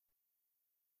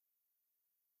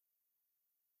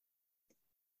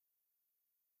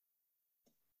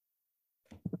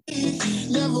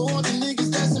Never want the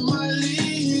niggas that's in my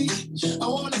league. I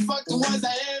wanna fuck the ones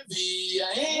I envy.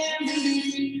 I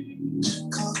envy.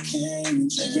 Cocaine,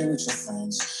 drinking with your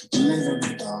friends. You live in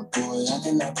the dark, boy. I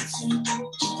cannot pretend.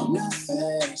 I'm not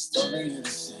faced, don't be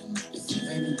innocent. If you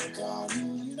ain't in the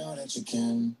garden, you know that you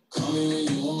can. Call me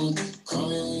when you want, call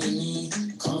me when you need.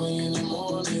 Call me in the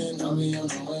morning, I'll be on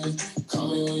the way. Call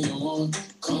me when you want,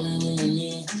 call me when you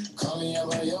need. Call me out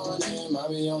by your name, I'll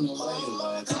be on the way.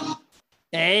 Like,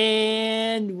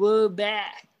 and we're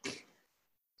back.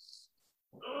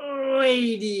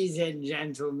 Ladies and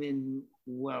gentlemen,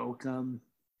 welcome.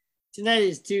 Tonight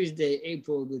is Tuesday,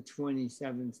 April the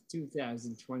 27th,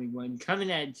 2021.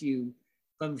 Coming at you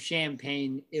from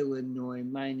Champaign, Illinois.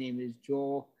 My name is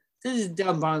Joel. This is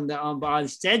Dump on the Ump,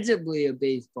 ostensibly a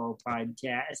baseball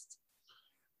podcast.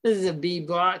 This is a B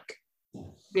block.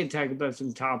 We're going to talk about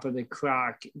some top of the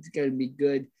crock. It's going to be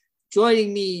good.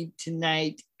 Joining me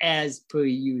tonight, as per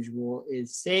usual,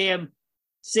 is Sam.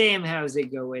 Sam, how's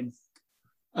it going?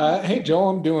 Hey, Joel,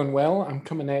 I'm doing well. I'm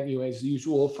coming at you as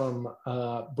usual from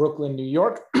Brooklyn, New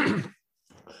York. I'm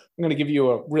going to give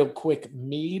you a real quick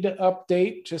mead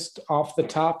update just off the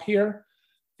top here.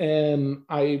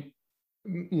 Longtime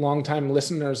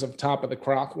listeners of Top of the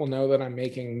Crock will know that I'm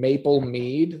making maple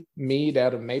mead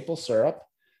out of maple syrup.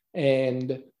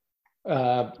 And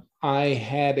I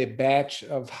had a batch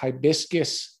of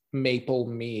hibiscus maple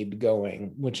mead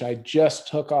going, which I just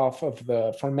took off of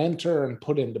the fermenter and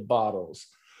put into bottles.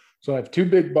 So I have 2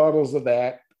 big bottles of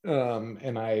that,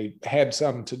 and I had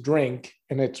some to drink,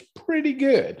 and it's pretty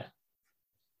good.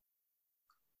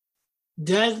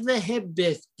 Does the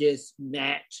hibiscus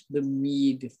match the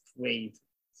mead flavor?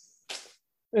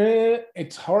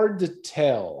 It's hard to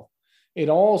tell. It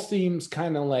all seems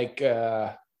kind of like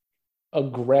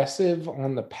aggressive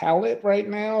on the palate right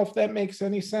now, if that makes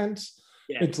any sense.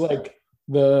 Yeah. It's like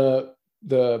the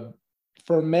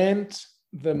ferment,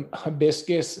 the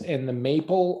hibiscus, and the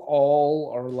maple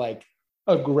all are like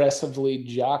aggressively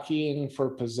jockeying for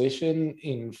position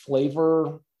in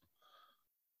flavor.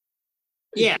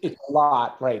 Yeah, it's a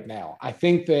lot right now. I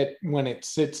think that when it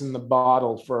sits in the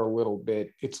bottle for a little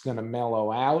bit, it's going to mellow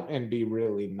out and be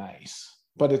really nice,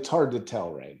 but it's hard to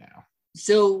tell right now.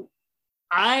 So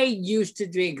I used to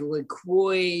drink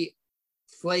LaCroix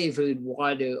flavored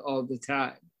water all the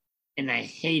time, and I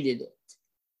hated it.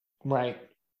 Right.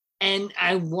 And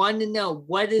I want to know,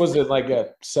 what is... Was it like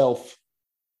a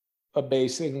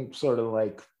self-abasing sort of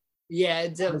like... Yeah,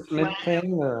 it's a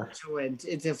thing, or...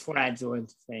 It's a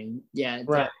flatulent thing. Yeah.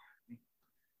 Right.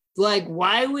 Like,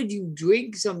 why would you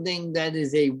drink something that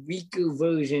is a weaker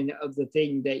version of the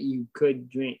thing that you could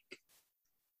drink?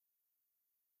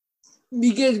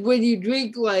 Because when you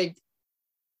drink like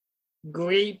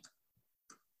grapefruit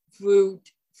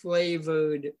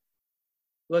flavored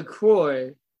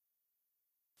LaCroix,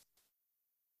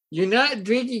 you're not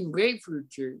drinking grapefruit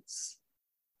juice.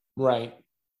 Right.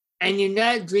 And you're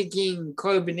not drinking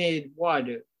carbonated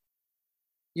water.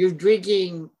 You're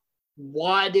drinking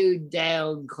watered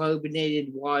down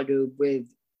carbonated water with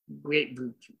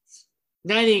grapefruit juice.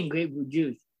 Not in grapefruit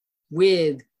juice,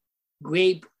 with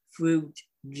grapefruit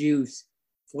juice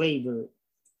flavor.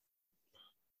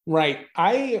 Right.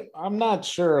 I'm not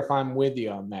sure if I'm with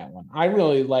you on that one. I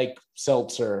really like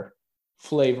seltzer,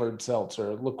 flavored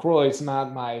seltzer. LaCroix is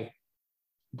not my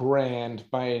brand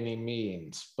by any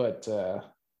means, but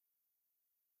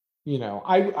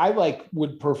I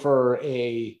would prefer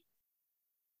a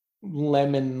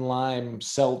lemon lime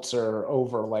seltzer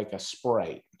over like a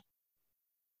Sprite.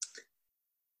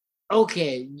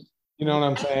 Okay. You know what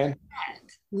I'm saying?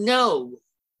 No.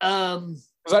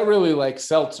 Because I really like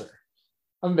seltzer.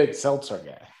 I'm a big seltzer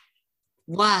guy.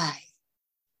 Why?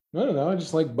 I don't know. I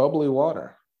just like bubbly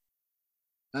water.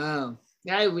 Oh,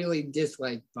 I really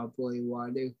dislike bubbly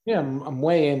water. Yeah, I'm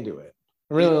way into it.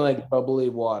 I really like bubbly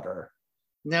water.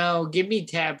 No, give me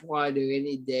tap water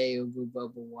any day over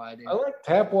bubble water. I like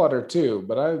tap water too,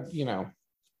 but I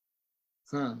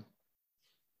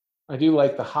do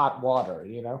like the hot water,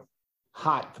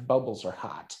 hot. The bubbles are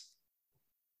hot.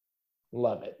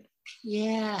 Love it.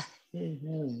 Yeah.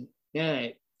 Mm-hmm.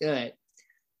 All right.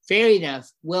 Fair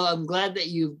enough. Well, I'm glad that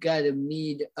you've got a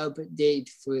mead update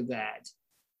for that.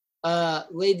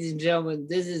 Ladies and gentlemen,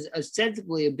 this is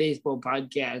ostensibly a baseball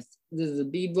podcast. This is a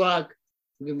B block.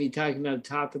 We're going to be talking about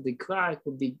Top of the Crock.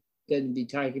 We're going to be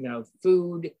talking about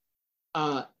food.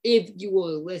 If you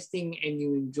were listening and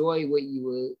you enjoy what you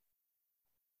were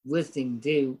listening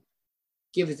to,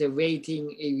 give us a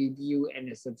rating, a review,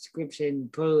 and a subscription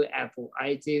per Apple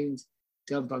iTunes.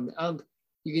 Dump on the Ump.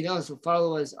 You can also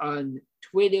follow us on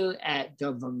Twitter at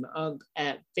Dump on the Ump,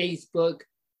 at Facebook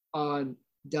on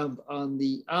dump on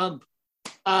the ump.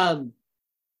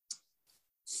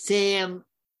 Sam,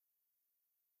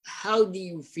 how do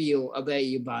you feel about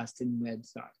your Boston Red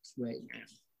Sox right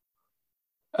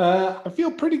now? I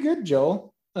feel pretty good,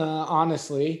 Joel,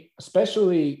 honestly,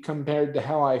 especially compared to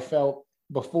how I felt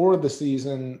before the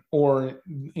season or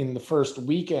in the first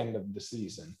weekend of the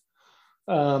season.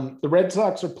 The Red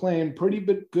Sox are playing pretty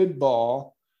good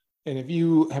ball. And if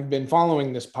you have been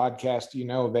following this podcast, you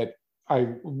know that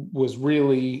I was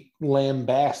really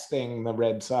lambasting the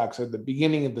Red Sox at the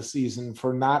beginning of the season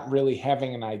for not really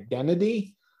having an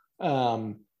identity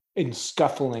and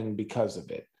scuffling because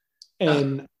of it.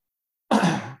 And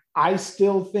I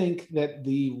still think that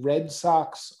the Red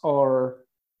Sox are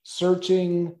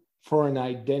searching for an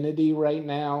identity right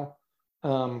now.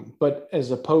 But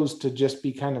as opposed to just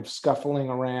be kind of scuffling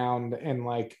around and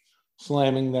like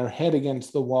slamming their head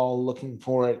against the wall looking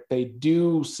for it, they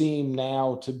do seem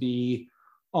now to be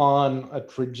on a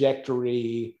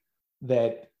trajectory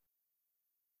that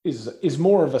is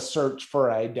more of a search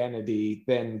for identity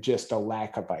than just a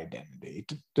lack of identity.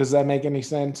 Does that make any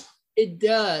sense? It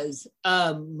does.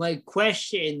 My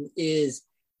question is,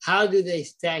 how do they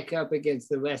stack up against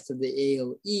the rest of the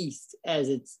AL East as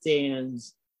it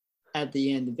stands at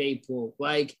the end of April?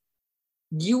 Like,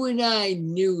 you and I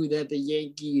knew that the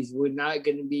Yankees were not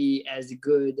going to be as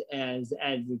good as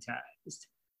advertised.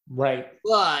 Right.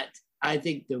 But I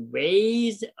think the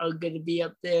Rays are going to be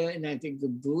up there, and I think the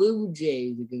Blue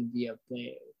Jays are going to be up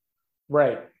there.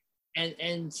 Right.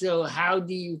 And so how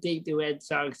do you think the Red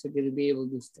Sox are going to be able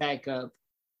to stack up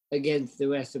against the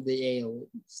rest of the AL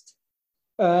East?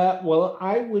 Well,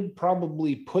 I would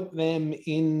probably put them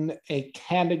in a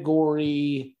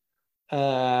category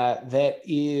that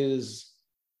is,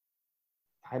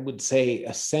 I would say,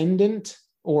 ascendant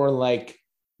or like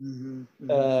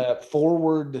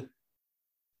forward,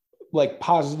 like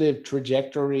positive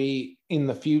trajectory in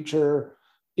the future,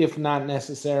 if not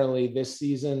necessarily this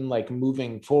season, like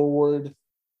moving forward.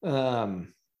 I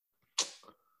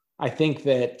think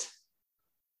that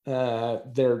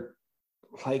they're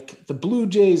like the Blue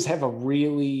Jays have a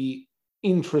really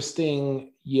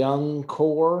interesting young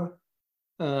core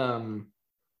who,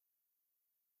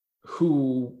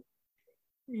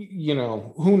 you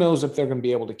know, who knows if they're going to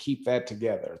be able to keep that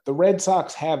together. The Red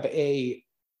Sox have a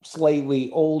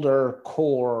slightly older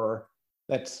core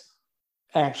that's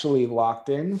actually locked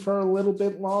in for a little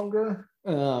bit longer,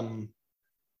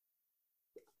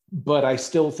 but I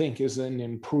still think is an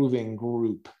improving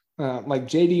group. Like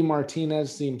JD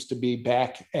Martinez seems to be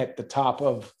back at the top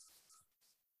of,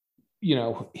 you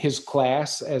know, his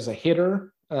class as a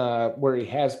hitter, where he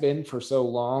has been for so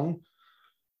long.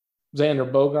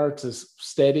 Xander Bogaerts is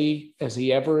steady as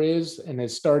he ever is and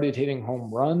has started hitting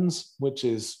home runs, which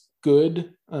is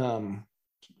good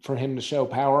for him to show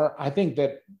power. I think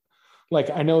that,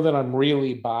 like, I know that I'm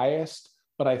really biased,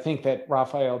 but I think that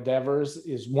Rafael Devers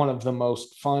is one of the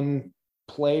most fun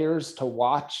players to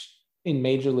watch in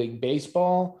Major League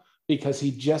Baseball because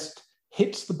he just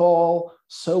hits the ball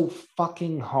so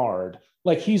fucking hard.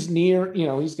 Like, he's near, you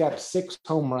know, he's got 6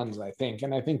 home runs, I think.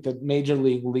 And I think the Major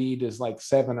League lead is like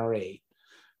 7 or 8.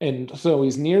 And so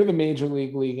he's near the Major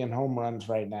League in home runs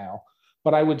right now.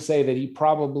 But I would say that he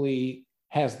probably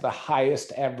has the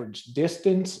highest average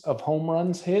distance of home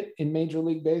runs hit in Major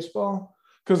League Baseball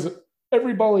because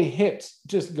every ball he hits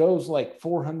just goes like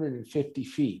 450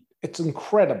 feet. It's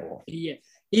incredible. Yeah.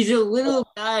 He's a little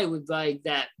guy with like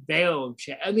that barrel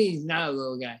check. I mean, he's not a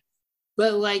little guy,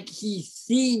 but like he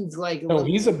seems like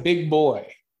he's a big boy,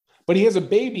 but he has a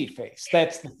baby face.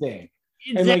 That's the thing.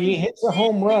 Exactly. And like he hits a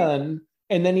home run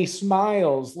and then he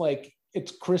smiles like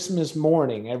it's Christmas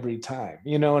morning every time.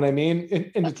 You know what I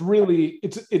mean? And it's really,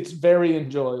 it's very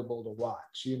enjoyable to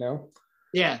watch, you know?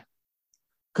 Yeah.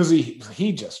 Because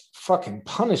he just fucking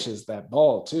punishes that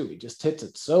ball too. He just hits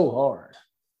it so hard.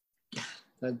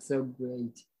 That's so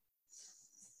great.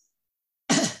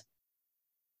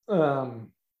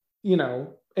 You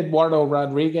know, Eduardo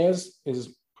Rodriguez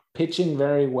is pitching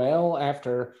very well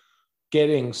after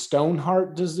getting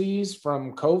Stoneheart disease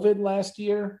from COVID last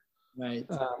year. Right.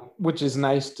 Which is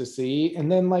nice to see.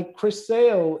 And then like Chris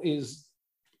Sale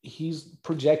he's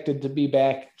projected to be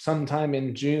back sometime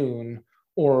in June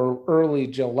or early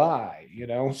July, you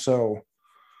know? So,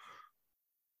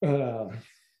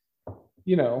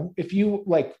 you know, if you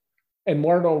like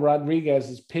Eduardo Rodriguez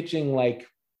is pitching like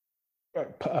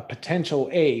a potential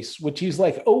ace, which he's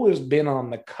like always been on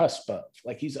the cusp of,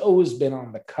 like he's always been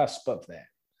on the cusp of that.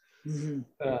 Mm-hmm.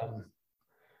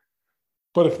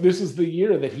 But if this is the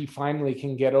year that he finally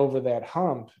can get over that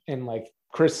hump and like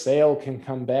Chris Sale can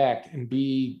come back and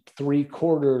be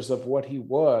 3/4 of what he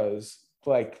was,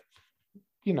 like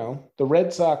the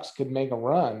Red Sox could make a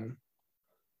run,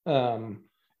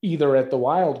 either at the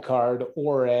wild card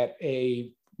or at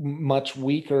a much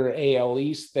weaker AL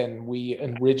East than we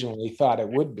originally thought it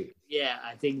would be. Yeah,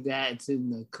 I think that's in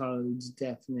the cards,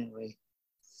 definitely.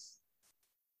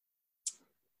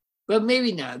 But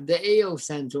maybe not. The AL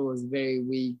Central is very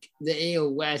weak. The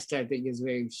AL West, I think, is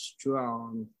very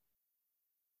strong.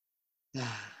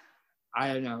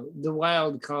 I don't know. The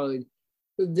wild card.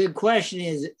 The question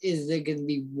is there going to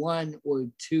be one or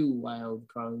two wild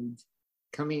cards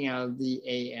coming out of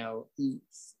the AL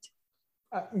East?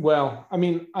 Well, I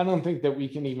mean, I don't think that we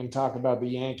can even talk about the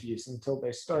Yankees until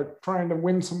they start trying to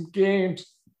win some games.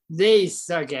 They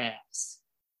suck ass.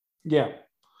 Yeah.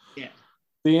 Yeah.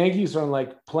 The Yankees are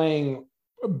like playing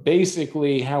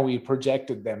basically how we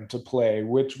projected them to play,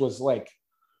 which was like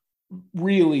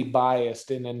really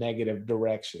biased in a negative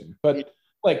direction. But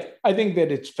like, I think that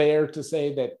it's fair to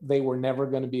say that they were never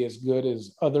going to be as good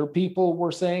as other people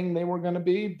were saying they were going to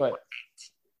be, but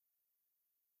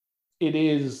it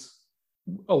is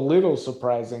a little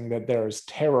surprising that they're as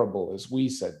terrible as we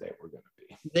said they were going to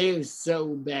be. They're so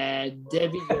bad.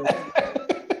 Debbie is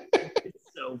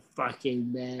so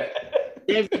fucking bad.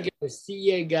 Debbie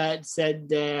Garcia got sent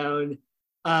down.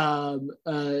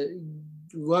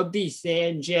 Lumpy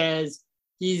Sanchez,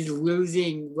 he's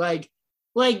losing. Like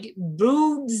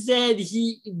Boone said,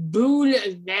 Boone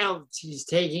announced he's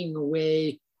taking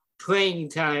away playing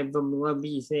time from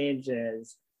Lumpy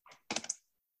Sanchez.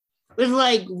 It's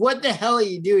like, what the hell are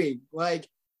you doing? Like,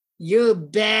 you're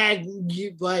bad.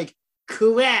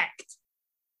 Correct.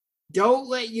 Don't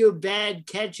let your bad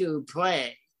catcher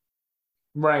play.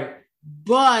 Right.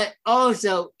 But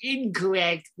also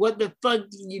incorrect. What the fuck are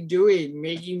you doing?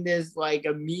 Making this like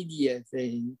a media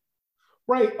thing.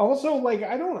 Right. Also, like,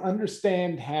 I don't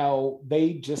understand how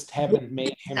they just haven't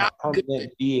made him a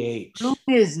permanent DH. Boone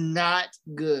is not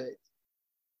good.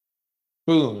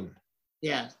 Boone.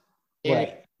 Yeah.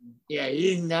 Right. Yeah,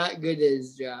 he's not good at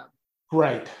his job.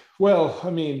 Right. Well, I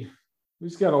mean,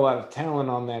 he's got a lot of talent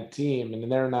on that team,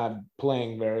 and they're not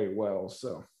playing very well.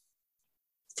 So,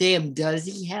 Sam, does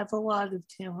he have a lot of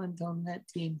talent on that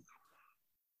team?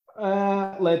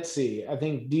 Let's see. I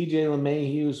think DJ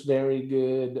LeMahieu's very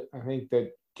good. I think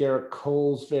that Garrett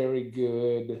Cole's very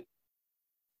good.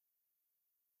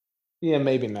 Yeah,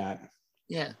 maybe not.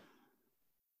 Yeah.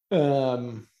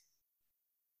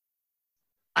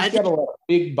 He's got a lot of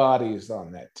big bodies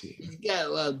on that team. He's got a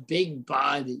lot of big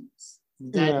bodies.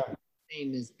 That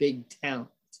name is big talent.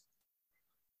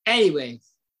 Anyway,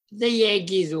 the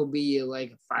Yankees will be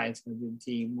like a 500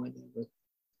 team, whatever.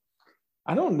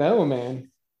 I don't know,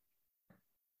 man.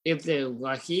 If they're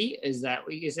lucky, is that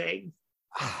what you're saying?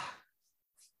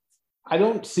 I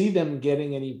don't see them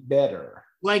getting any better.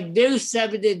 Like, they're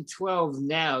 7-12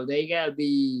 now. They gotta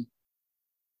be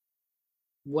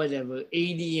whatever,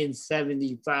 80 and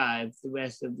 75 the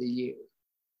rest of the year.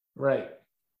 Right.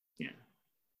 Yeah.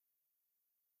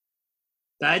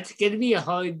 That's going to be a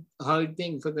hard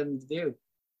thing for them to do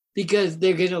because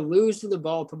they're going to lose to the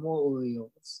Baltimore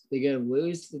Orioles. They're going to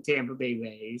lose to the Tampa Bay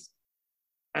Rays.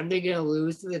 And they're going to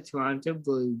lose to the Toronto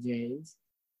Blue Jays.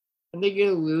 And they're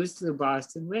going to lose to the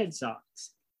Boston Red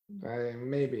Sox.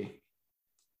 Maybe.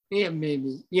 Yeah,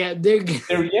 maybe. Yeah, they're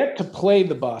yet to play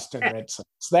the Boston Red Sox.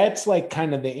 That's like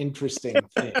kind of the interesting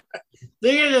thing.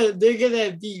 they're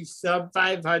gonna be sub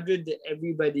 500 to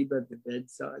everybody but the Red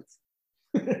Sox.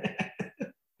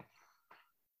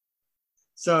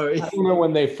 Sorry. I don't know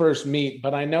when they first meet,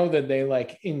 but I know that they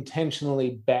like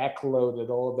intentionally backloaded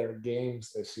all their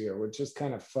games this year, which is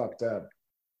kind of fucked up.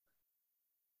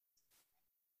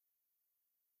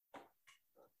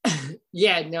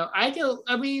 Yeah, no, I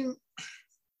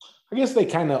guess they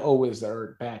kind of always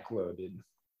are backloaded.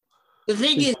 The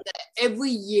thing is that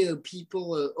every year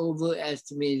people are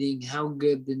overestimating how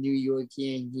good the New York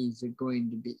Yankees are going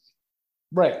to be.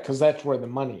 Right, because that's where the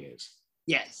money is.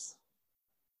 Yes.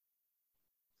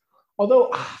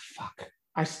 Although, fuck.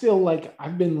 I still like,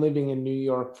 I've been living in New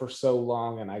York for so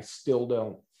long and I still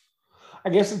don't. I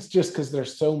guess it's just because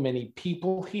there's so many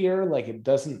people here. Like, it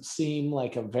doesn't seem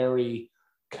like a very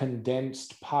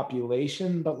condensed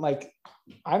population, but like,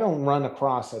 I don't run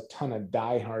across a ton of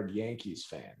diehard Yankees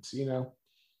fans, you know?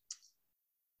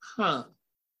 Huh.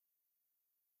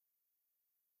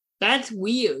 That's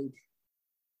weird.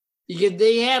 Because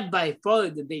they have by far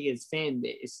the biggest fan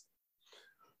base.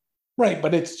 Right,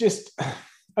 but it's just,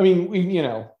 I mean,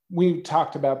 we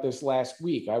talked about this last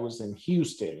week. I was in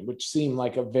Houston, which seemed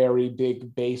like a very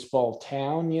big baseball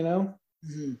town, you know?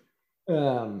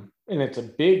 Mm-hmm. And it's a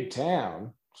big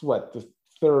town. It's what, the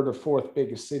third or fourth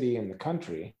biggest city in the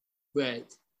country.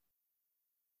 Right.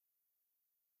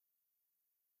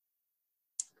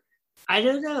 I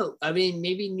don't know. I mean,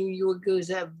 maybe New Yorkers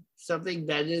have something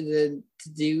better to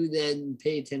do than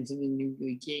pay attention to New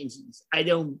York Yankees. I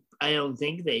don't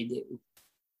think they do,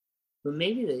 but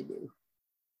maybe they do.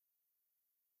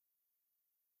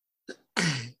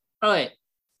 All right.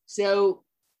 So,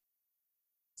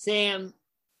 Sam,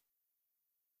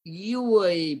 you were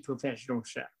a professional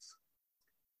chef,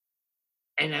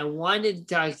 and I wanted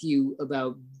to talk to you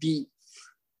about beef.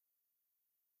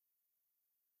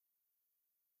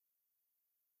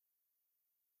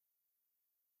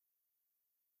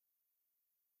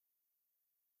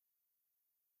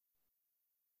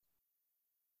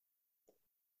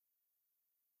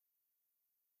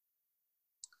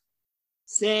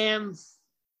 Sam,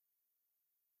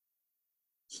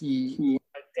 he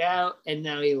walked out and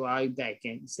now he logged back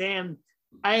in. Sam,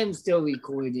 I am still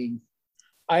recording.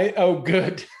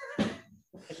 Good.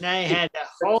 And I had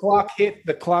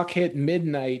the clock hit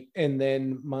midnight, and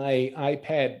then my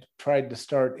iPad tried to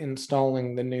start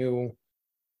installing the new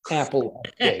Apple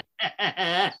update.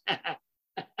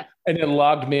 And it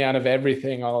logged me out of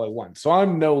everything all at once. So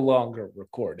I'm no longer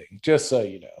recording, just so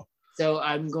you know. So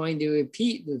I'm going to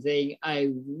repeat the thing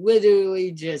I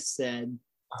literally just said.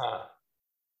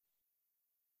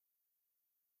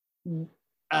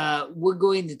 We're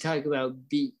going to talk about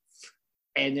beef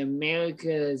and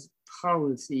America's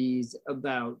policies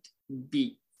about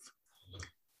beef.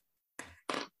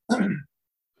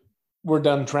 We're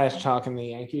done trash talking the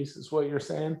Yankees, is what you're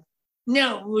saying?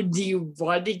 No, do you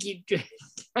want to keep trash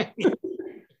talking?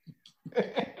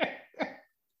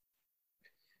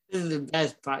 This is the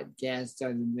best podcast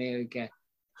on America.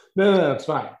 No, it's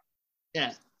fine.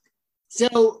 Yeah.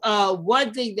 So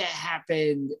one thing that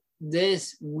happened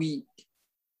this week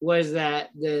was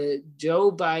that the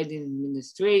Joe Biden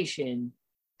administration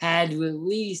had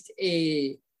released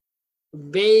a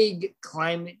big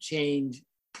climate change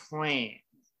plan.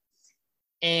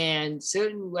 And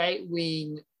certain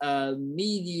right-wing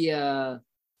media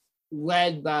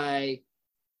led by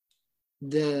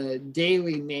the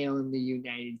Daily Mail in the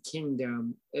United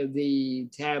Kingdom, the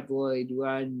tabloid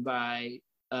run by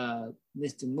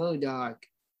Mr. Murdoch,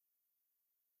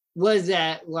 was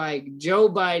that like Joe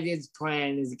Biden's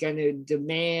plan is going to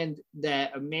demand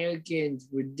that Americans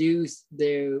reduce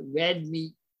their red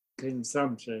meat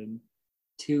consumption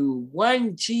to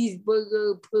 1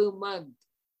 cheeseburger per month,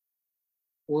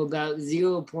 or about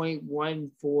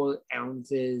 0.14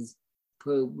 ounces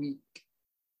per week.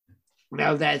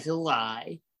 Now that's a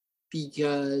lie,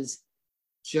 because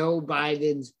Joe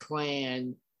Biden's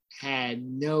plan had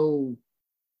no,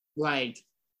 like,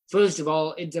 first of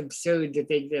all, it's absurd to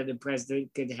think that a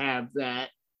president could have that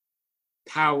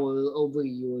power over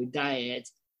your diet.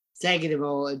 Second of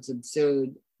all, it's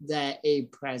absurd that a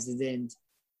president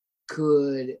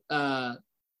could,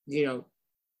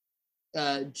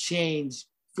 change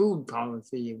food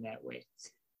policy in that way.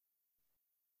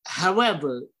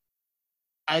 However,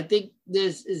 I think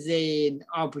this is an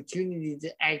opportunity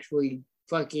to actually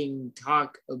fucking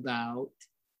talk about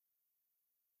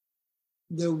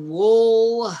the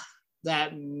role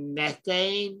that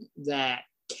methane, that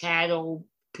cattle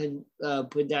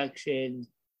production,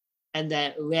 and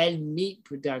that red meat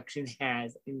production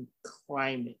has in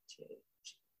climate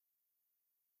change.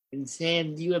 And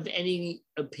Sam, do you have any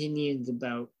opinions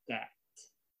about that?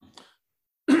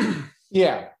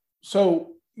 Yeah.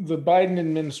 So the Biden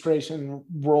administration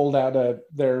rolled out it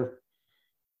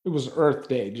was Earth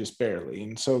Day just barely.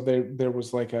 And so there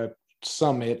was like a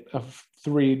summit of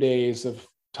 3 days of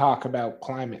talk about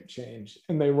climate change.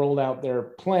 And they rolled out their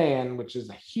plan, which is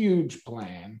a huge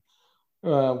plan,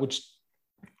 which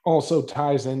also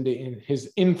ties into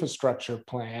his infrastructure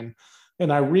plan.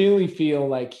 And I really feel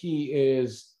like he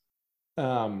is,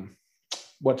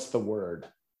 what's the word?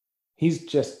 He's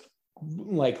just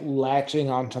like latching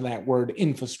onto that word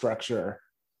infrastructure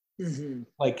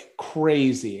like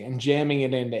crazy and jamming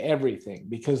it into everything,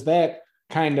 because that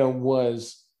kind of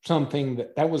was something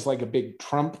that was like a big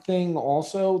Trump thing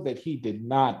also that he did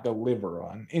not deliver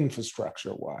on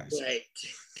infrastructure wise. Right.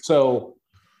 So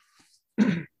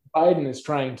Biden is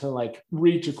trying to like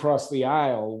reach across the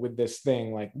aisle with this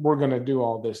thing, like we're going to do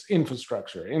all this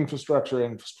infrastructure.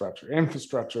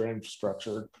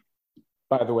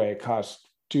 By the way, it costs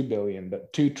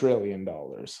 $2 trillion,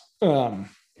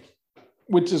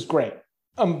 which is great.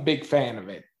 I'm a big fan of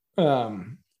it.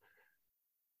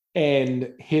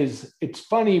 And it's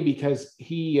funny because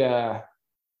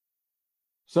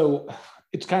so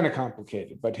it's kind of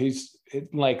complicated, but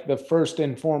like the first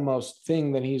and foremost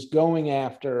thing that he's going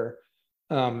after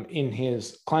in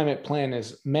his climate plan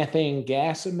is methane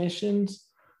gas emissions,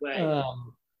 right.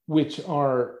 Which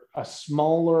are a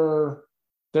smaller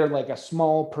they're like a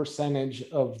small percentage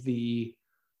of the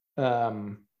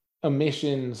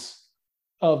emissions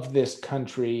of this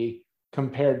country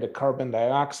compared to carbon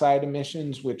dioxide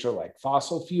emissions, which are like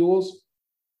fossil fuels.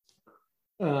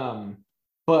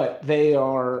 But they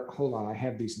are, hold on, I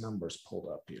have these numbers pulled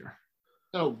up here.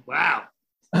 Oh, wow.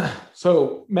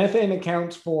 So methane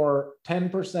accounts for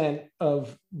 10%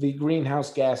 of the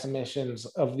greenhouse gas emissions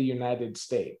of the United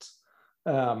States.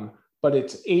 But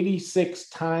it's 86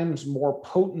 times more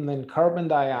potent than carbon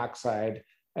dioxide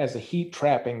as a heat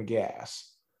trapping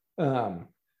gas.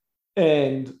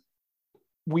 And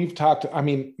we've talked, I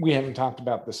mean, we haven't talked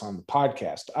about this on the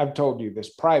podcast. I've told you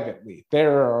this privately.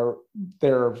 There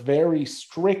are very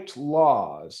strict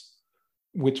laws,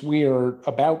 which we are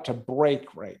about to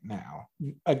break right now,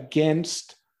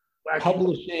 against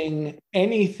publishing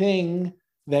anything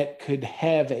that could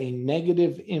have a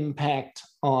negative impact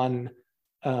on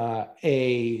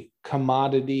a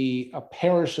commodity, a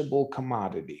perishable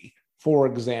commodity, for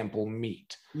example,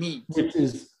 meat. Which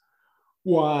is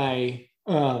why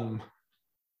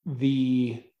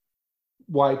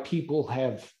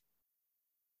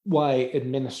why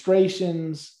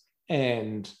administrations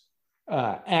and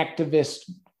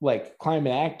activists, like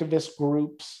climate activist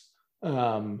groups,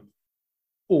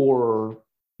 or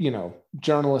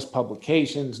journalist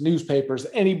publications, newspapers,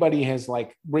 anybody has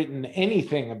like written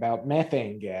anything about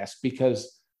methane gas,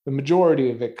 because the majority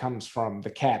of it comes from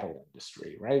the cattle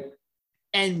industry, right?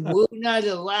 And we're not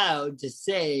allowed to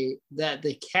say that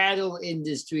the cattle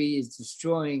industry is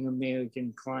destroying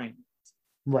American climate.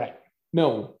 Right.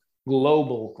 No,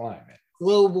 global climate.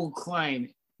 Global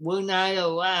climate. We're not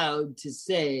allowed to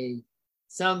say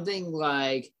something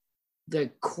like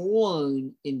the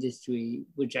corn industry,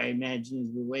 which I imagine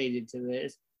is related to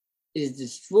this, is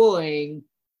destroying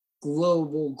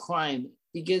global climate,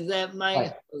 because that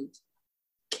might hurt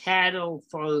cattle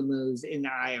farmers in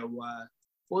Iowa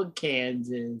or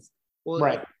Kansas, or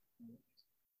right.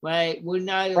 We're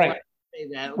not allowed to say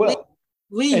that. Well,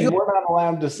 and we're not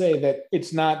allowed to say that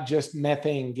it's not just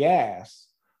methane gas,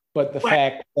 but the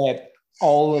fact that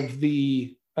all of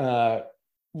the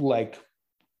like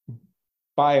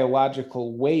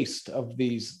biological waste of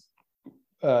these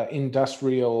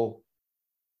industrial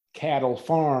cattle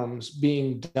farms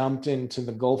being dumped into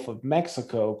the Gulf of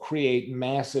Mexico create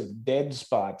massive dead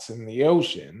spots in the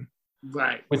ocean,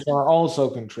 right, which are also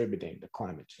contributing to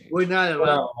climate change. We're not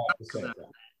allowed to say that.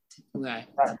 Right.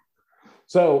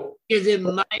 So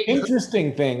the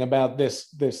interesting thing about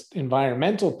this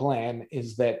environmental plan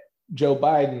is that Joe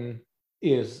Biden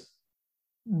is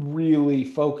really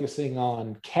focusing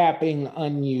on capping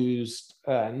unused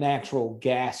natural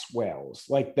gas wells.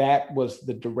 Like that was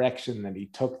the direction that he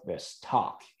took this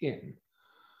talk in.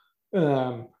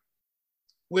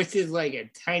 Which is like a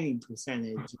tiny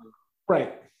percentage.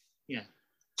 Right. Yeah.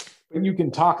 But you can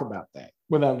talk about that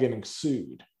without getting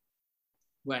sued.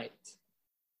 Right.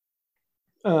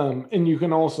 And you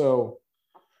can also,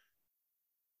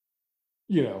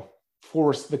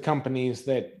 force the companies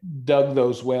that dug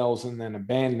those wells and then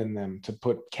abandoned them to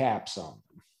put caps on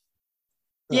them.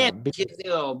 Yeah, because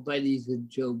they're all buddies with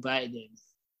Joe Biden.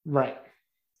 Right.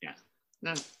 Yeah,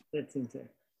 that's interesting.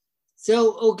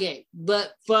 So, okay,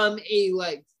 but from a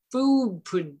like food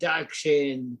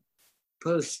production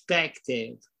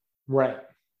perspective, right,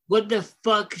 what the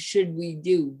fuck should we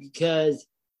do? Because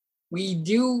we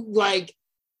do, like,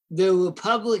 the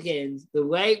Republicans, the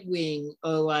right wing,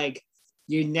 are like,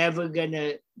 you're never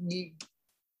gonna,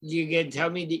 you're gonna tell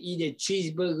me to eat a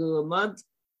cheeseburger a month?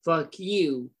 Fuck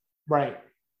you. Right.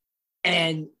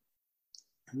 And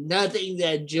nothing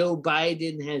that Joe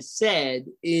Biden has said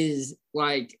is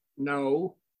like,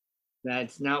 no,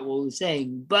 that's not what we're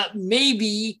saying. But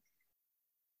maybe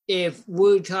if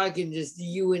we're talking just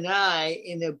you and I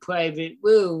in a private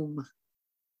room,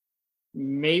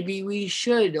 maybe we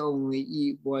should only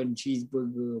eat one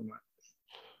cheeseburger a month.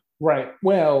 Right.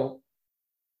 Well,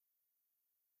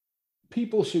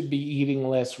 people should be eating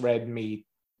less red meat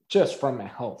just from a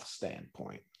health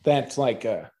standpoint. That's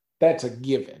a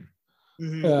given.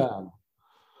 Mm-hmm.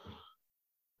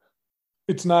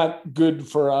 It's not good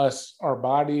for us, our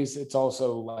bodies. It's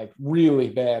also like really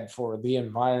bad for the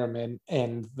environment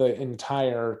and the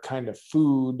entire kind of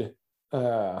food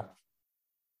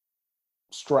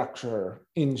structure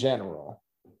in general.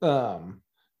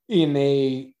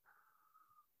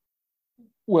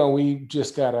 We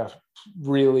just got a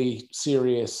really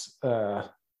serious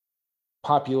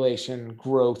population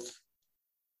growth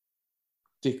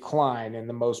decline in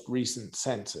the most recent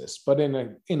census. But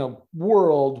in a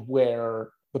world where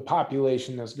the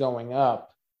population is going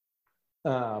up,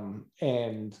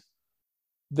 and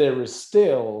there is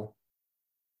still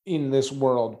in this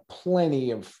world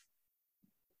plenty of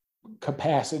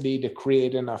capacity to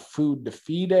create enough food to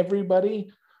feed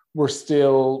everybody, we're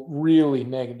still really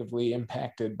negatively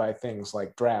impacted by things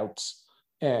like droughts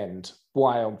and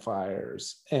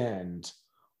wildfires and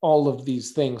all of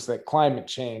these things that climate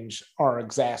change are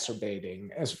exacerbating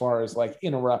as far as like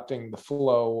interrupting the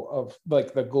flow of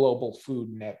like the global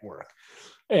food network.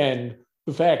 And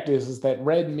the fact is that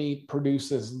red meat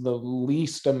produces the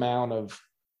least amount of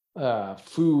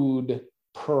food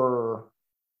per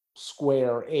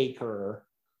square acre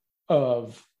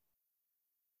of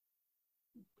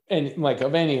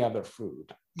any other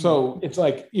food. So it's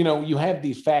like, you know, you have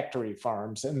these factory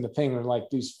farms, and the thing are like,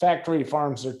 these factory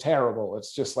farms are terrible.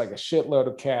 It's just like a shitload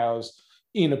of cows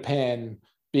in a pen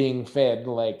being fed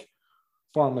like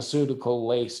pharmaceutical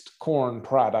laced corn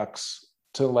products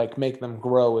to like make them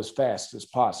grow as fast as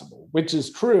possible, which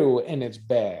is true, and it's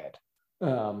bad.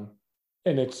 And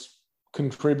it's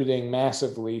contributing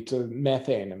massively to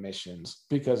methane emissions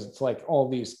because it's like all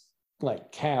these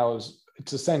like cows,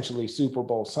 it's essentially Super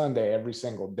Bowl Sunday every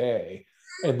single day.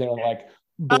 And they're like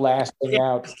blasting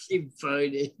out. Keep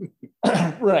fighting.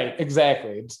 Right,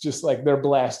 exactly. It's just like they're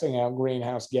blasting out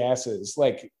greenhouse gases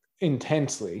like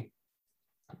intensely.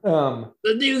 But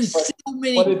there's so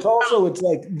many. But it's also, it's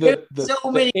like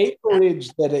the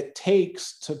acreage that it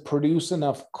takes to produce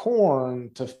enough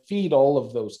corn to feed all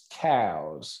of those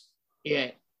cows.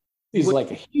 Yeah. Is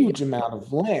like a huge amount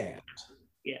of land.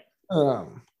 Yeah.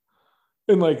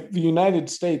 And like the United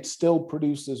States still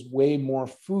produces way more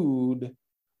food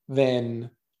than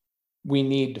we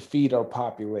need to feed our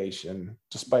population,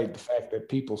 despite the fact that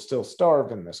people still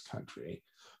starve in this country.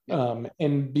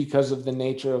 And because of the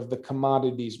nature of the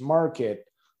commodities market,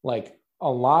 like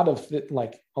a lot of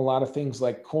things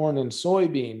like corn and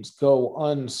soybeans go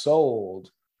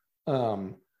unsold,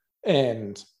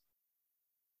 and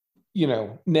you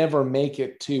know, never make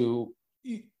it to,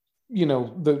 you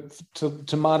know,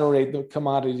 to moderate the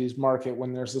commodities market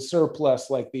when there's a surplus.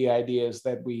 Like the idea is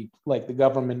that we, like the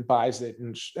government buys it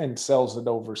and sells it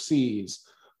overseas,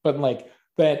 but like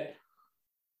that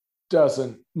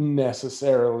doesn't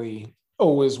necessarily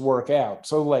always work out.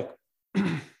 So like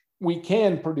we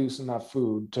can produce enough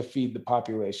food to feed the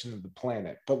population of the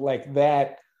planet, but like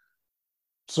that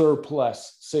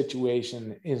surplus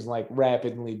situation is like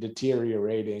rapidly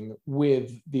deteriorating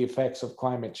with the effects of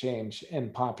climate change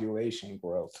and population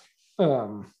growth.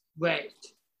 Right.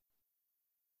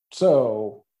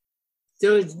 So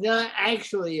it's not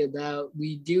actually about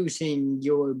reducing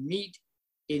your meat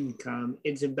income.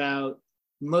 It's about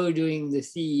murdering the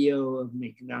CEO of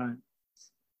McDonald's.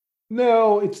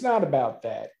 No, it's not about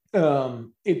that.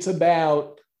 It's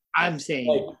about, I'm saying,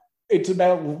 like, it's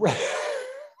about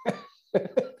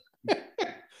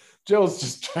Joe's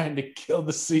just trying to kill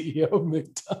the CEO of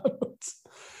McDonald's.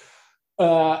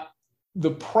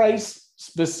 The price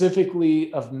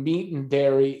specifically of meat and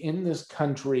dairy in this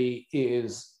country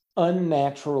is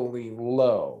unnaturally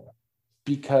low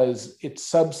because it's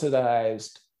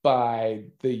subsidized by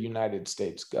the United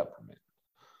States government.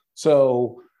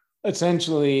 So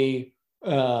essentially,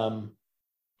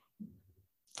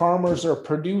 farmers are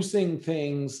producing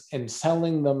things and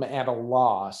selling them at a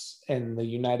loss, and the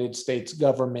United States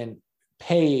government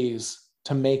pays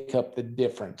to make up the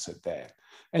difference at that.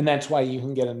 And that's why you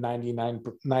can get a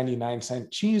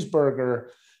 99-cent cheeseburger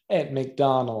at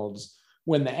McDonald's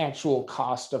when the actual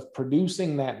cost of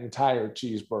producing that entire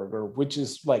cheeseburger, which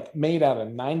is like made out of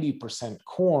 90%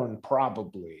 corn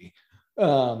probably,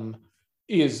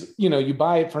 is, you know, you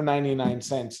buy it for 99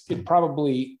 cents. It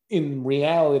probably in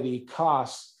reality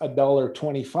costs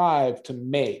 $1.25 to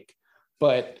make,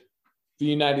 but the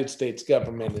United States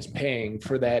government is paying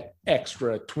for that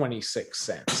extra 26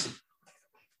 cents.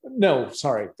 No,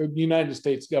 sorry. The United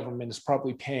States government is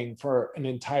probably paying for an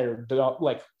entire,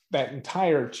 like that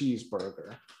entire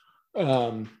cheeseburger.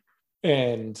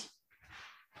 And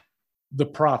the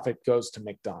profit goes to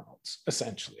McDonald's,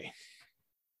 essentially.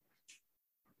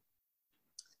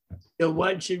 So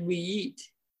what should we eat?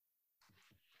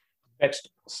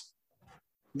 Vegetables.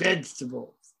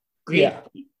 Great. Yeah.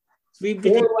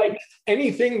 Or like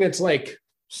anything that's like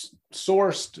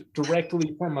sourced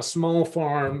directly from a small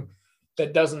farm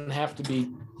that doesn't have to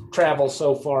be travel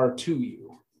so far to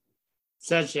you.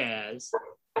 Such as?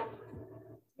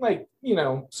 Like, you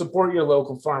know, support your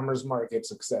local farmers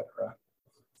markets, etc.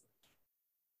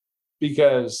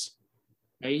 Because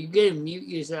are you going to mute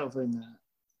yourself or not?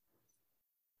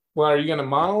 Well, are you going to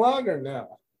monologue or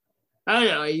no? I don't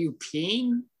know. Are you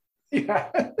peeing? Yeah.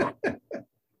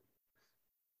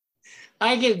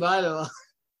 I can monologue.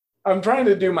 I'm trying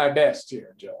to do my best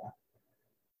here, Joe.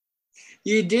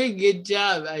 You're doing a good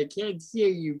job. I can't hear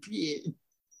you peeing.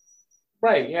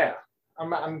 Right, yeah.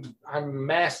 I'm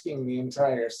masking the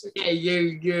entire situation. Yeah,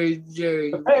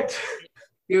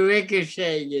 you're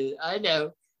ricocheting it. I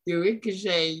know. You're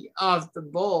ricocheting off the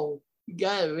bowl. You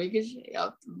gotta ricochet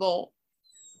off the bowl.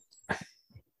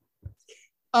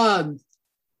 Oh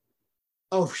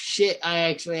shit, I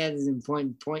actually had an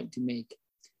important point to make.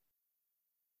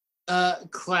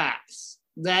 Class.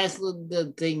 That's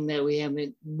the thing that we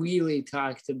haven't really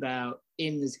talked about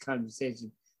in this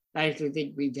conversation. I actually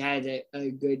think we've had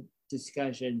a good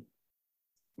discussion.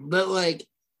 But like,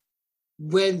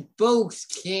 when folks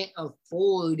can't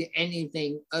afford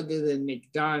anything other than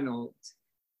McDonald's,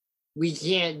 we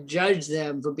can't judge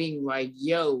them for being like,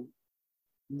 yo,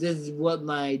 this is what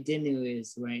my dinner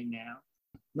is right now.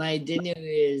 My dinner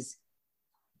is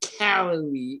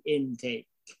calorie intake.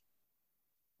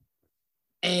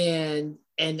 And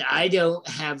I don't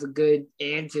have a good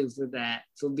answer for that,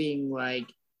 for being like,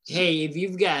 hey, if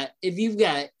you've got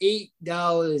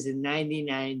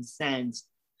 $8.99,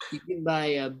 you can buy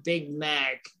a Big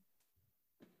Mac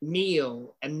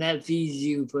meal and that feeds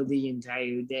you for the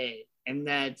entire day. And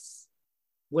that's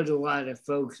what a lot of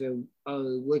folks are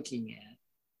looking at.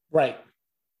 Right.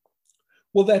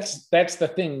 Well, that's the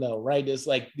thing though, right? Is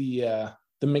like the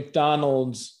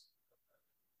McDonald's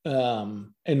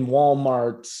and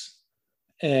Walmart's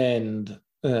and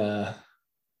trying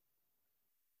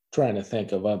to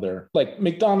think of other, like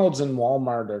McDonald's and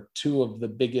Walmart are two of the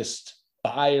biggest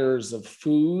buyers of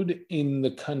food in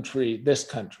this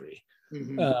country.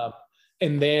 Mm-hmm.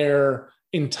 And their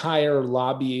entire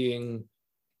lobbying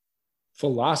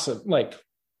philosophy, like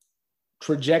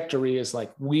trajectory, is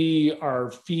like, we are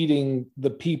feeding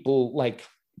the people, like,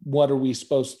 what are we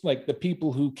supposed, like, the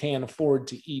people who can't afford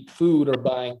to eat food are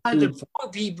buying food. The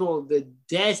poor people, the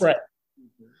desperate.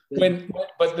 Right.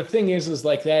 But the thing is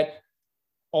like, that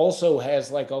also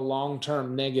has like a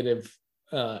long-term negative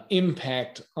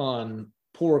impact on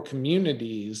poor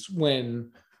communities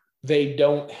when they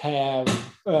don't have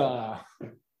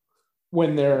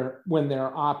when their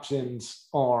options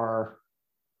are,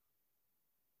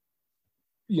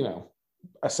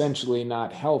 essentially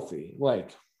not healthy.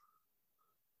 Like,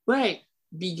 right,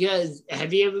 because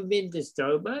have you ever been to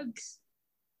Starbucks?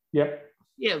 Yep.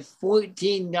 Yeah,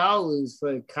 $14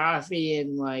 for coffee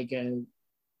and like a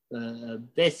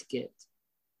biscuit.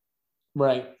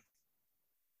 Right.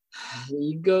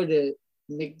 You go to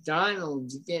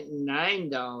McDonald's, you get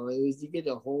 $9. You get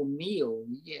a whole meal.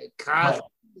 You get coffee.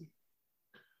 Right.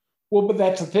 Well, but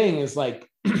that's the thing, is like,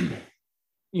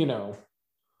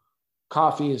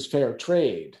 coffee is fair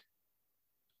trade,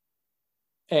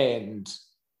 and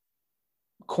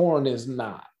corn is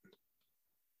not.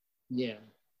 Yeah.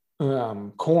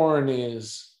 Corn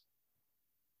is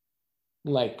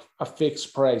like a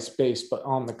fixed price based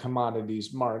on the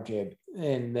commodities market,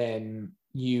 and then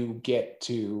you get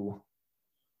your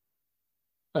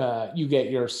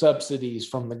subsidies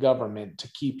from the government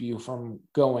to keep you from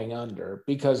going under,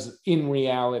 because in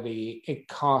reality it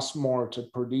costs more to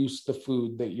produce the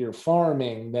food that you're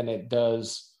farming than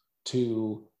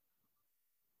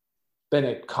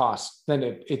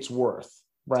it's worth.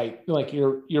 Right? Like,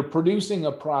 you're producing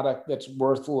a product that's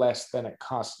worth less than it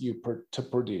costs you to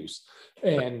produce,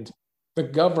 and the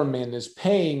government is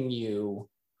paying you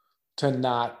to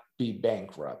not be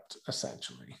bankrupt,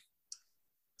 essentially.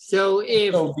 So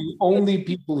the only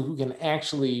people who can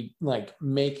actually like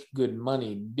make good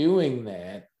money doing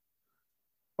that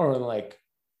are like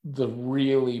the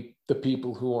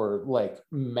people who are like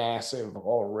massive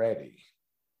already.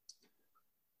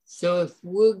 So if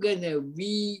we're gonna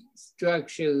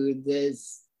restructure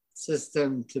this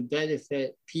system to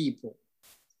benefit people,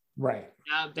 right,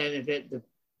 not benefit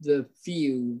the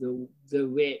few, the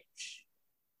rich,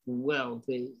 the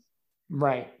wealthy,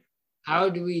 right? How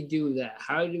do we do that?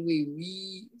 How do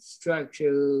we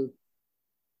restructure?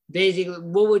 Basically,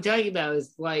 what we're talking about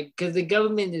is like, because the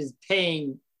government is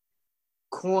paying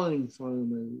corn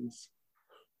farmers.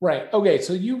 Right. Okay.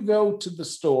 So you go to the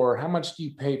store. How much do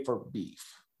you pay for beef?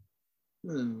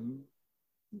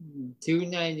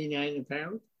 $2.99 a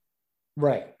pound.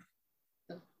 Right.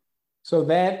 So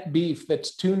that beef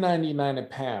that's $2.99 a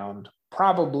pound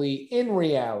probably in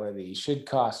reality should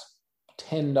cost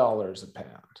 $10 a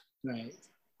pound. Right.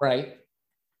 Right.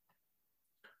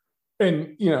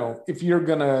 And if you're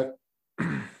gonna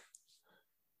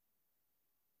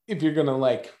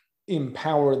like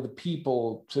empower the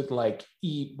people to like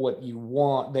eat what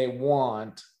they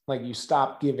want, like, you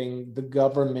stop giving the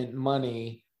government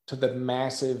money to the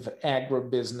massive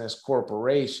agribusiness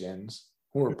corporations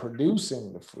who are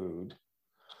producing the food,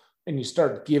 and you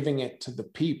start giving it to the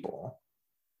people.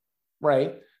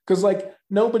 right? Because like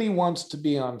nobody wants to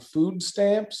be on food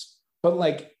stamps, but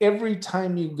like every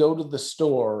time you go to the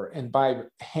store and buy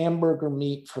hamburger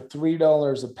meat for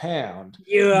 $3 a pound,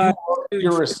 You're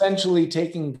you're essentially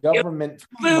taking government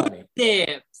food money.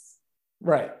 stamps.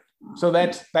 Right. So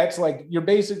that's like you're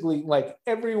basically like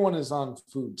everyone is on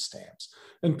food stamps.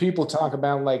 And people talk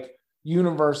about like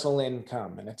universal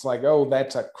income. And it's like, oh,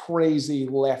 that's a crazy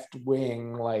left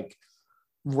wing, like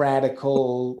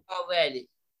radical. Already.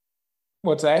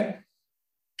 What's that?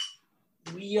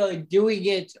 We are doing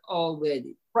it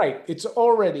already. Right. It's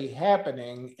already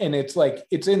happening. And it's like,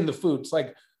 it's in the food. It's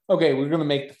like, okay, we're going to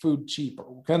make the food cheaper.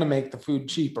 We're going to make the food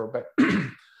cheaper. But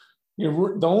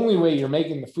the only way you're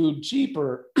making the food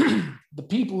cheaper, the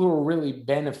people who are really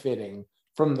benefiting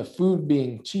from the food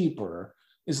being cheaper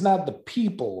is not the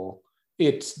people,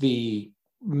 it's the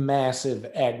massive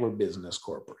agribusiness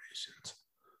corporations.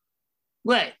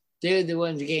 Right. They're the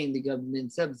ones getting the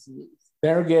government subsidies.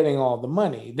 They're getting all the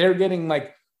money. They're getting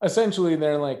like, essentially,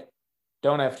 they're like,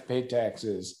 don't have to pay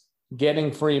taxes,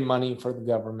 getting free money for the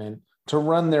government to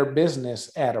run their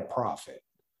business at a profit,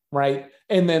 right?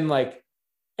 And then like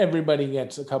everybody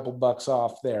gets a couple bucks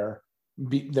off their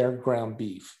ground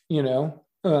beef, you know?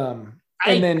 And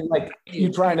then like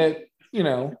you try to, you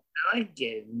know. I like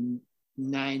getting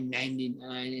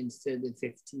 $9.99 instead of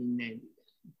 $15.99.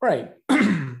 Right.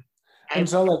 And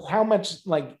so like how much,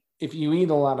 like if you eat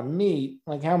a lot of meat,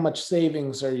 like how much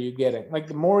savings are you getting? Like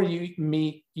the more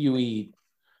meat you eat,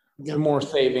 the more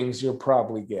savings you're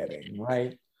probably getting,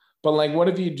 right? But like what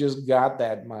if you just got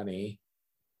that money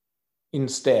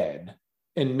instead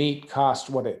and meat cost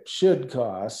what it should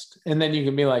cost? And then you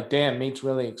can be like, damn, meat's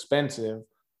really expensive.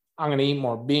 I'm going to eat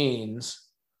more beans,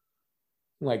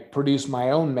 like produce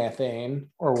my own methane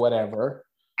or whatever.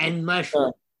 And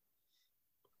mushrooms.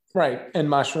 Right. And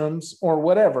mushrooms or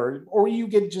whatever. Or you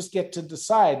just get to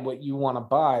decide what you want to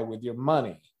buy with your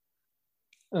money.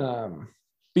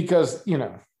 Because, you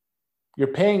know, you're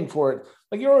paying for it.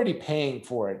 Like you're already paying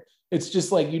for it. It's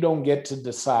just like you don't get to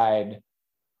decide,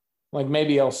 like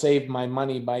maybe I'll save my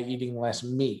money by eating less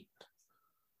meat.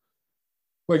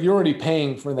 Like you're already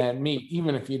paying for that meat,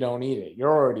 even if you don't eat it.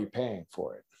 You're already paying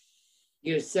for it.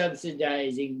 You're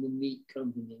subsidizing the meat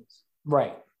companies.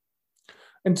 Right.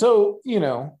 And so, you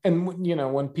know, and, you know,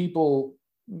 when people,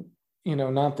 you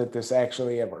know, not that this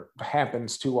actually ever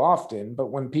happens too often, but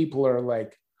when people are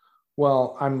like,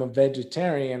 well, I'm a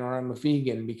vegetarian or I'm a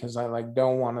vegan because I like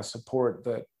don't want to support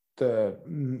the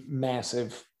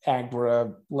massive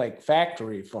like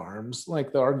factory farms,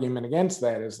 like the argument against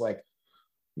that is like,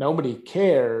 nobody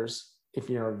cares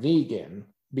if you're a vegan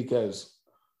because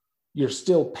you're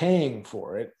still paying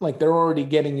for it. Like they're already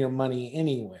getting your money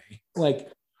anyway.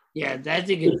 Like, yeah, that's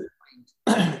a good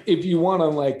point. If you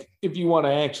want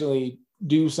to actually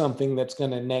do something that's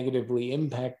going to negatively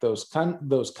impact those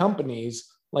companies,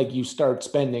 like you start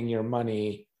spending your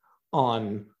money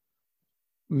on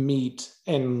meat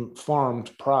and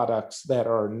farmed products that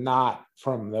are not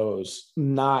from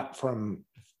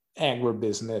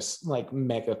agribusiness, like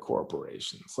mega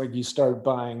corporations. Like you start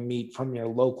buying meat from your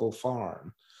local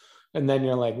farm, and then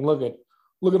you're like, look at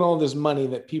all this money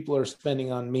that people are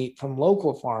spending on meat from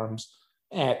local farms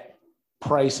at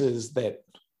prices that,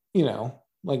 you know,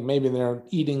 like maybe they're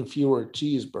eating fewer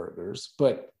cheeseburgers,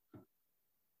 but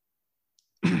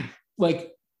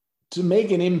like to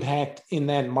make an impact in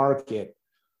that market,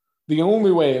 the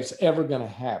only way it's ever going to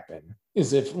happen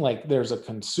is if like there's a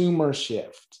consumer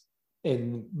shift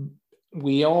and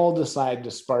we all decide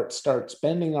to start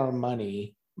spending our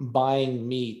money buying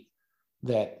meat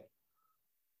that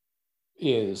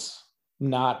is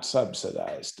not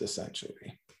subsidized,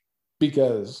 essentially,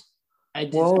 because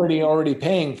we're already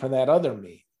paying for that other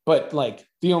meat. But like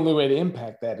the only way to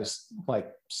impact that is like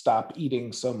stop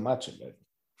eating so much of it,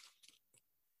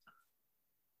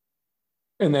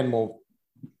 and then we'll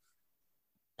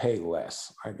pay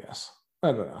less, I guess.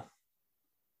 I don't know.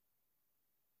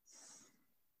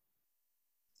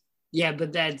 Yeah,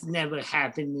 but that's never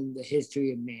happened in the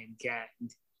history of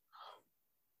mankind.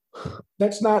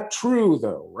 That's not true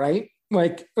though, right?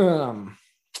 Like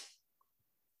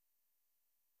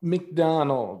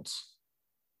McDonald's.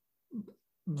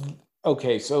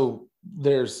 Okay, so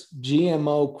there's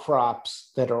GMO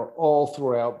crops that are all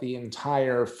throughout the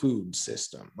entire food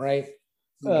system, right?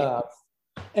 Yeah.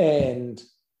 And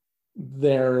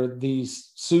they're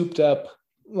these souped up,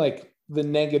 like the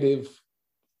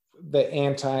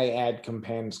anti-ad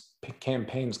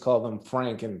campaigns call them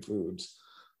Frankenfoods.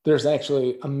 There's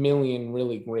actually a million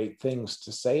really great things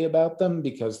to say about them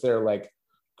because they're like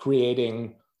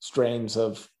creating strains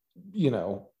of, you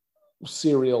know,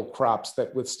 cereal crops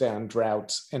that withstand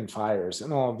droughts and fires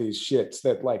and all of these shits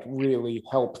that like really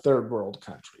help third world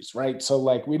countries, right? So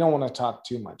like we don't want to talk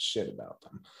too much shit about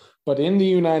them. But in the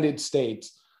United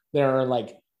States, there are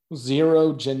like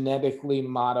 0 genetically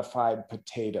modified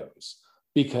potatoes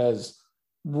because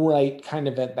right kind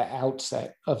of at the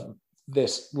outset of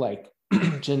this like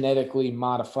genetically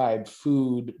modified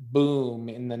food boom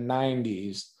in the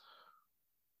 90s,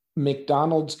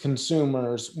 McDonald's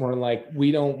consumers were like, we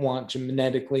don't want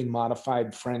genetically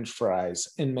modified French fries.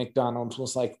 And McDonald's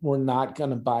was like, we're not going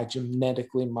to buy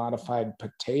genetically modified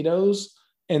potatoes.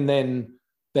 And then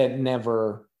that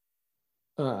never,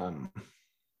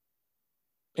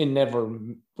 it never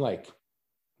like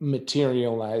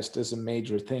materialized as a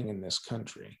major thing in this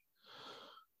country.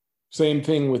 Same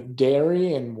thing with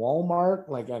dairy and Walmart.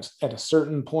 Like at a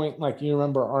certain point, like you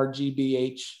remember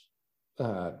RGBH,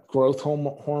 growth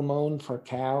hormone for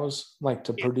cows, like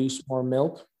to produce more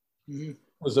milk,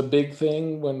 was a big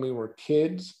thing when we were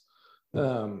kids.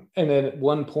 And then at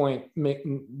one point,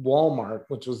 Walmart,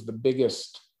 which was the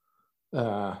biggest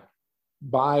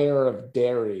buyer of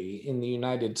dairy in the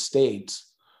United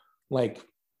States, like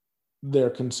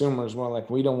their consumers were like,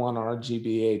 we don't want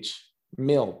RGBH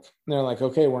milk. And they're like,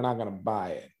 okay, we're not going to buy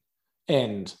it.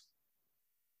 And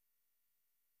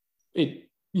it,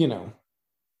 you know,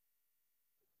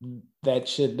 that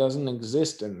shit doesn't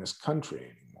exist in this country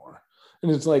anymore.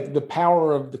 And it's like the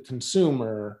power of the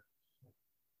consumer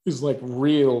is like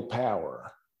real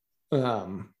power.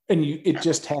 And it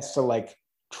just has to like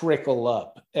trickle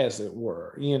up, as it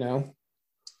were, you know?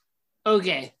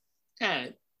 Okay.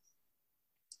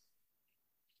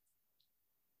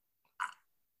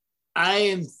 I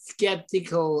am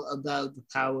skeptical about the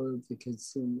power of the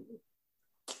consumer.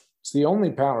 It's the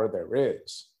only power there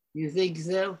is. You think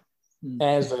so?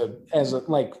 As a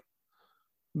like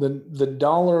the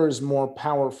dollar is more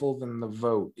powerful than the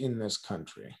vote in this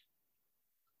country.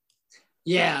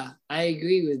 Yeah, I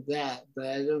agree with that, but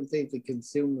I don't think the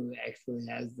consumer actually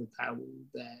has the power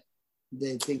that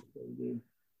they think they do.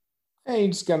 Hey, you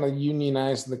just gotta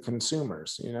unionize the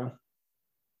consumers, you know?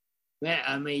 Yeah,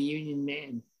 I'm a union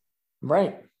man.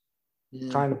 Right. Yeah.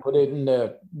 Trying to put it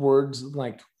into words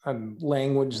like a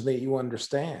language that you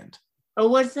understand. Oh,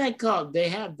 what's that called? They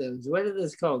have those. What are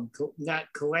those called? Not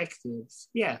collectives.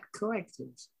 Yeah,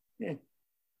 collectives. Yeah.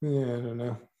 Yeah, I don't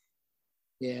know.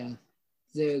 Yeah.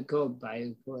 They're called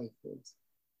biocollectives.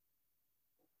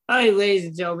 All right, ladies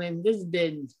and gentlemen, this has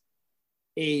been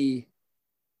a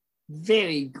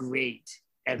very great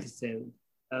episode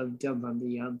of Dump on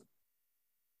the Yump.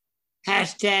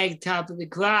 # top of the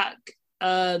crock.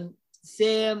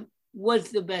 Sam,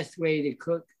 what's the best way to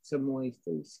cook some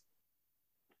oysters?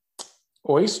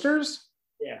 Oysters?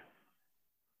 Yeah.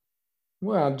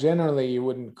 Well, generally you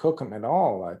wouldn't cook them at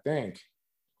all, I think.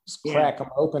 Just crack them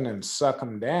open and suck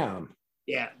them down.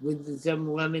 Yeah, with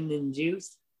some lemon and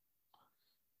juice.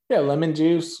 Yeah, lemon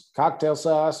juice, cocktail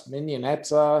sauce, mignonette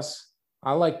sauce.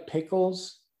 I like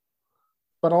pickles,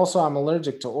 but also I'm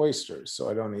allergic to oysters, so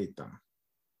I don't eat them.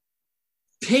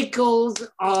 Pickles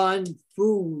on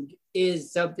food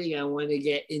is something I want to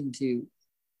get into.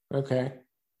 Okay.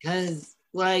 Because,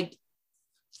 like,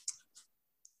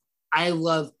 I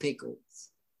love pickles.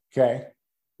 Okay.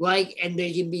 Like, and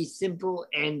they can be simple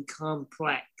and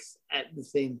complex at the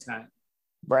same time.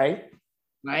 Right.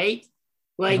 Right?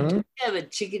 Like, you have a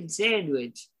chicken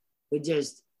sandwich with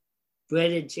just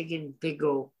breaded chicken,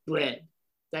 pickle, bread.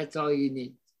 That's all you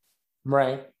need.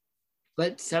 Right.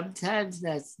 But sometimes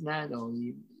that's not all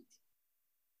you need.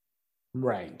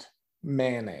 Right.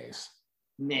 Mayonnaise.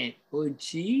 Man, or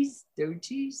cheese? No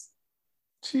cheese?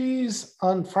 Cheese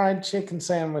on fried chicken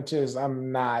sandwiches,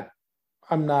 I'm not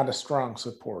a strong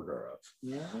supporter of.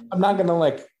 Yeah. I'm not gonna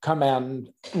like come out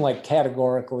and like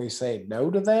categorically say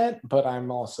no to that, but I'm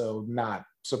also not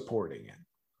supporting it.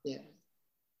 Yeah.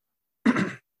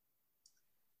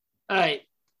 All right.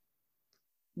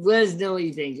 Let us know what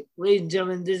you think. Ladies and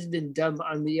gentlemen, this has been Dump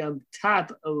on the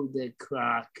Top of the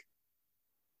Crock.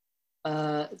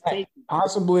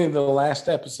 Possibly the last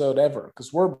episode ever,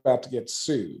 because we're about to get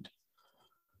sued.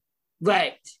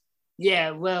 Right.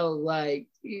 Yeah, well, like,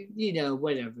 you know,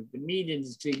 whatever. The meat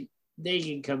industry, they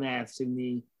can come after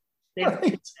me. They've come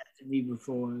after me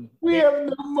before. We have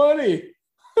no money.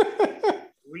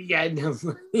 We got no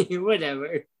money.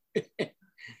 Whatever.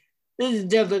 This is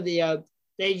Dump on the Up.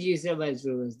 Thank you so much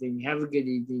for listening. Have a good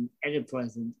evening and a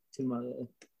pleasant tomorrow.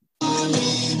 Call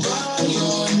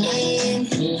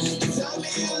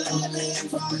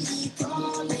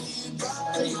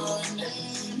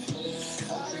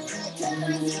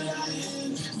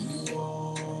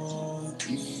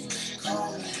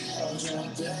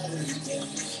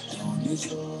me,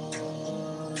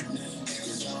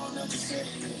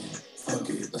 Fuck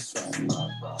it, that's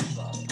right.